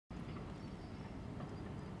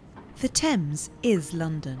The Thames is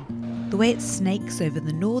London. The way it snakes over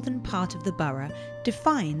the northern part of the borough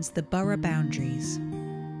defines the borough boundaries.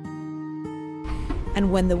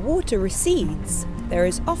 And when the water recedes, there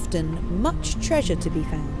is often much treasure to be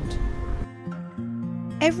found.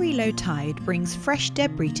 Every low tide brings fresh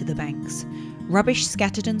debris to the banks, rubbish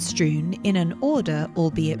scattered and strewn in an order,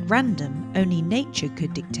 albeit random, only nature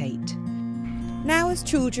could dictate. Now as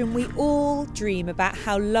children we all dream about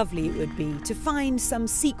how lovely it would be to find some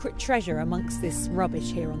secret treasure amongst this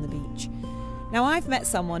rubbish here on the beach. Now I've met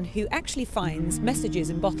someone who actually finds messages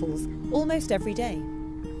in bottles almost every day.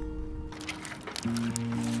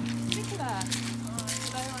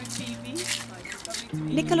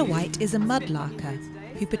 Nicola White is a mudlarker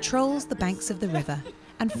who patrols the banks of the river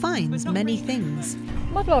and finds many things.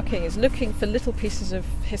 Mudlarking is looking for little pieces of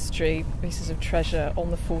history, pieces of treasure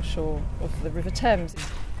on the foreshore of the River Thames.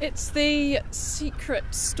 It's the secret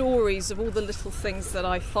stories of all the little things that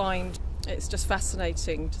I find. It's just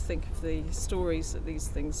fascinating to think of the stories that these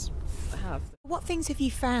things have. What things have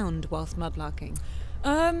you found whilst mudlarking?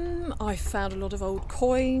 I found a lot of old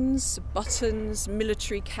coins, buttons,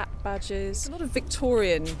 military cap badges, a lot of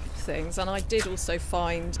Victorian things, and I did also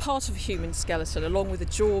find part of a human skeleton along with a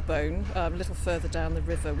jawbone a little further down the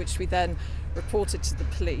river, which we then reported to the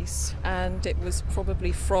police, and it was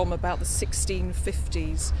probably from about the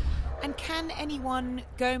 1650s. And can anyone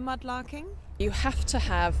go mudlarking? You have to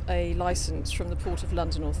have a licence from the Port of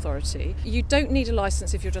London Authority. You don't need a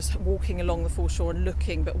licence if you're just walking along the foreshore and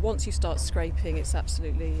looking, but once you start scraping, it's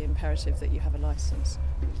absolutely imperative that you have a licence.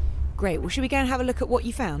 Great. Well, should we go and have a look at what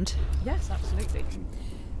you found? Yes, absolutely.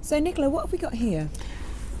 So, Nicola, what have we got here?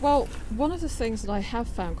 Well, one of the things that I have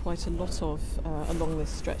found quite a lot of along this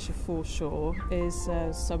stretch of foreshore is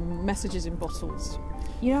some messages in bottles.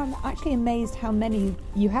 You know, I'm actually amazed how many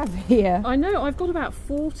you have here. I know, I've got about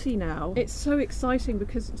 40 now. It's so exciting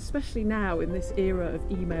because, especially now in this era of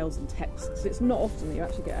emails and texts, it's not often that you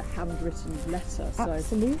actually get a handwritten letter.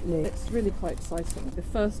 Absolutely. So it's really quite exciting. The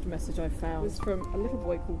first message I found was from a little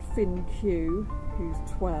boy called Finn Q, who's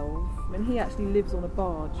 12, and he actually lives on a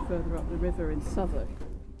barge further up the river in Southwark.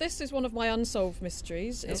 This is one of my unsolved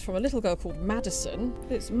mysteries. It's from a little girl called Madison.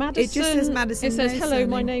 It's Madison. It just says Madison. It says, no hello, surname.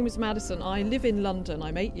 my name is Madison. I live in London.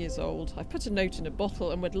 I'm 8 years old. I put a note in a bottle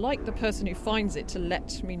and would like the person who finds it to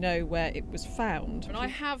let me know where it was found. And I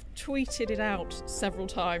have tweeted it out several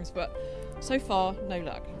times, but so far, no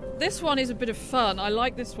luck. This one is a bit of fun. I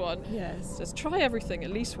like this one. Yes. It says, try everything at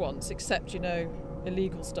least once, except,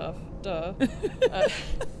 illegal stuff. Duh.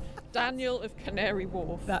 Daniel of Canary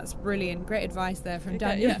Wharf. That's brilliant. Great advice there from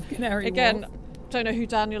Daniel of Canary Wharf. Again, don't know who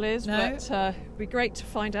Daniel is, no. but it'd be great to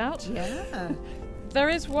find out. Yeah. There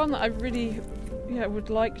is one that I really would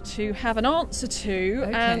like to have an answer to.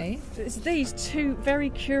 Okay. It's these two very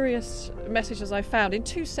curious messages I found in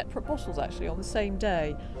two separate bottles actually on the same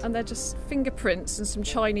day. And they're just fingerprints and some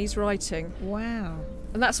Chinese writing. Wow.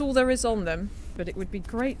 And that's all there is on them. But it would be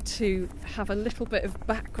great to have a little bit of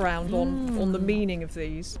background on the meaning of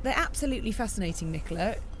these. They're absolutely fascinating,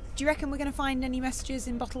 Nicola. Do you reckon we're going to find any messages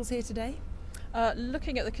in bottles here today?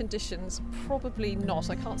 Looking at the conditions, probably not.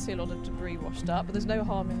 I can't see a lot of debris washed up, but there's no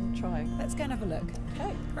harm in trying. Let's go and have a look.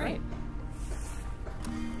 Okay, great.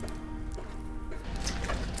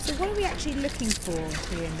 So what are we actually looking for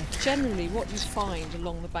here, Nicola? Generally, what you find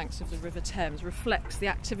along the banks of the River Thames reflects the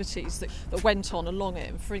activities that went on along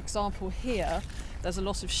it. For example, here, there's a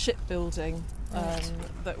lot of shipbuilding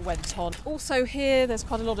that went on. Also here, there's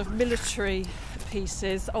quite a lot of military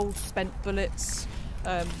pieces, old spent bullets,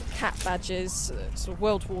 cap badges, sort of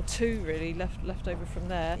World War II really, left over from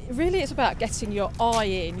there. Really, it's about getting your eye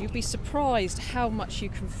in. You'd be surprised how much you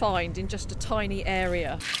can find in just a tiny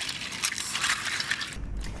area.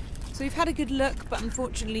 So we've had a good look, but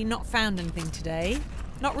unfortunately not found anything today.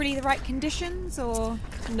 Not really the right conditions, or?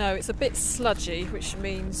 No, it's a bit sludgy, which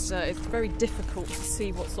means it's very difficult to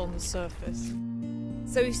see what's on the surface.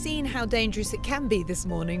 So we've seen how dangerous it can be this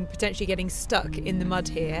morning, potentially getting stuck in the mud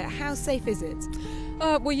here. How safe is it?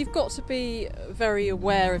 Well, you've got to be very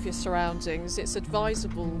aware of your surroundings. It's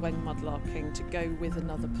advisable when mudlarking to go with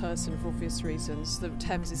another person for obvious reasons. The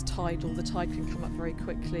Thames is tidal, the tide can come up very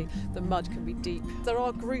quickly, the mud can be deep. There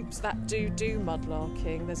are groups that do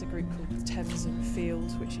mudlarking. There's a group called Thames and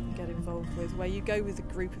Field, which you can get involved with, where you go with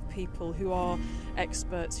a group of people who are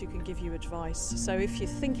experts who can give you advice. So if you're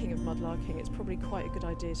thinking of mudlarking, it's probably quite a good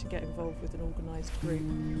idea to get involved with an organised group.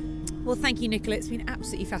 Well, thank you, Nicola. It's been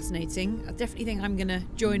absolutely fascinating. I definitely think I'm going to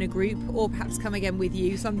join a group, or perhaps come again with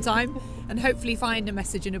you sometime and hopefully find a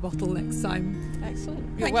message in a bottle next time.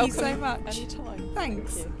 Excellent. Thank you so much. Anytime.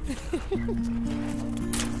 Thanks. Thank you.